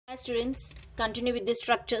Hi students, continue with the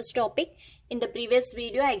structures topic. In the previous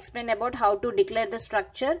video I explained about how to declare the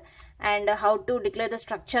structure and how to declare the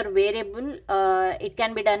structure variable. It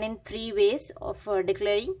can be done in three ways of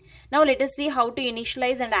declaring. Now let us see how to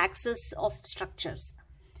initialize and access of structures.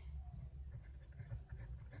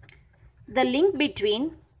 The link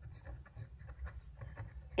between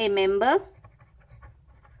a member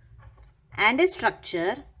and a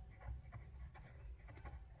structure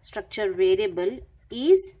variable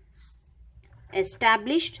is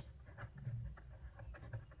established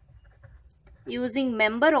using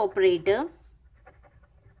member operator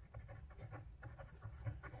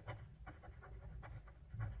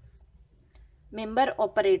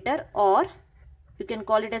or you can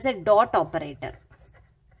call it as a dot operator.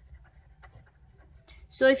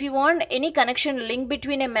 So if you want any connection link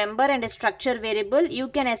between a member and a structure variable, you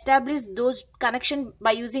can establish those connection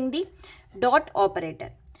by using the dot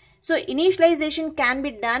operator. So initialization can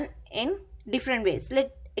be done in different ways.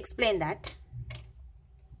 Let's explain that.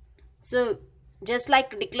 So just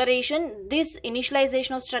like declaration, this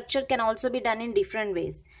initialization of structure can also be done in different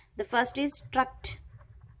ways. The first is struct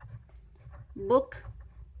book.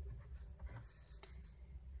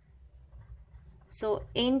 So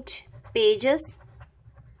int pages.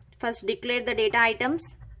 First declare the data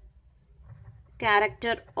items.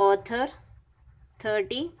 Character author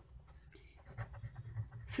 30.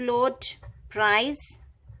 Float price.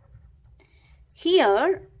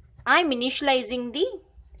 Here I am initializing the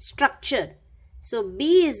structure. So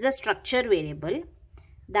B is the structure variable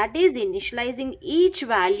that is initializing each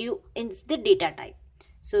value in the data type.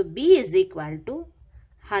 So B is equal to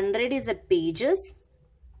 100 is the pages,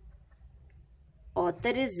 author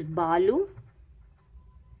is Balu,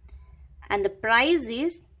 and the price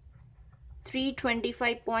is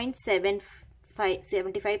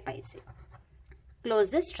 325.75 paise. Close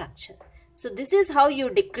the structure. So this is how you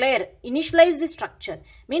initialize the structure.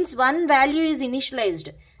 Means one value is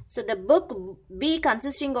initialized. So the book B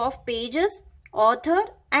consisting of pages, author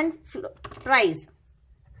and price.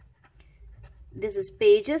 This is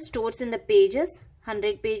pages, stores in the pages,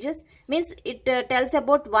 100 pages. Means it tells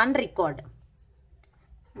about one record.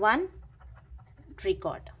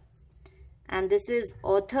 And this is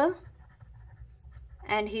author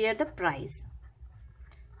and here the price.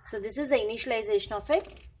 So this is the initialization of a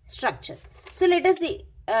structure. So let us see,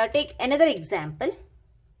 take another example,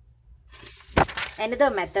 another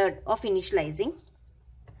method of initializing.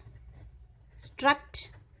 Struct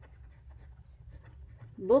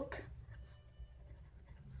book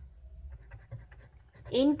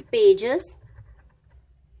int pages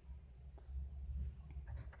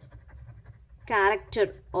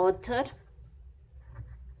character author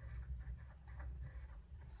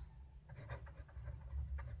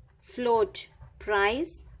float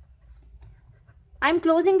price. I am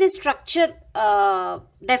closing this structure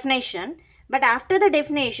definition, but after the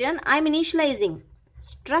definition I am initializing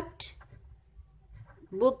struct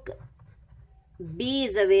book B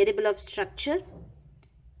is a variable of structure,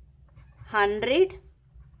 100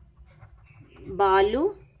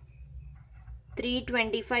 Balu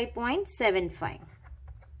 325.75.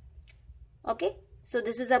 Okay, so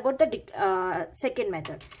this is about the second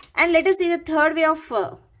method. And let us see the third way of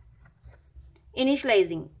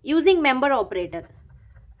initializing using member operator.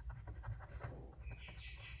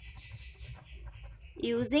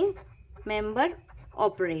 Using member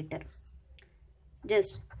operator.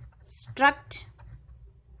 Just struct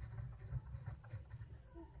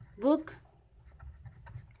book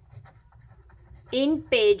int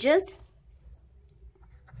pages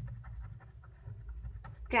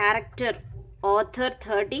character author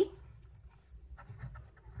 30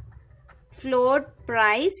 float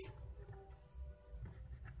price.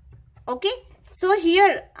 Okay, so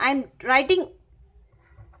here I am writing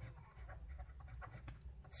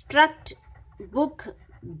struct book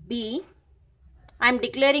B. I am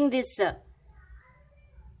declaring this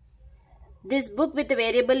book with the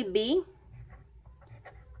variable B.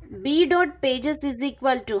 B dot pages is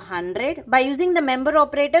equal to 100. By using the member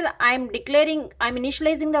operator, I am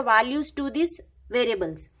initializing the values to these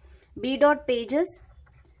variables. B dot pages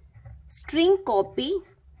string copy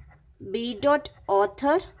B dot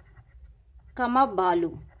author comma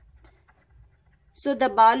Balu. So the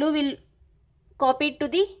Balu will copy it to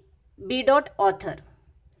the B dot author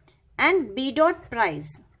and B dot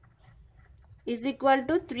price is equal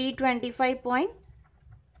to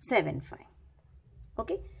 325.75.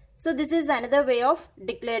 Okay, so this is another way of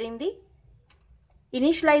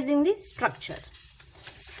initializing the structure.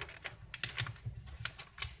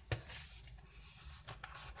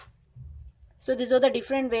 So these are the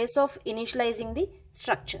different ways of initializing the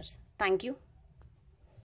structures. Thank you.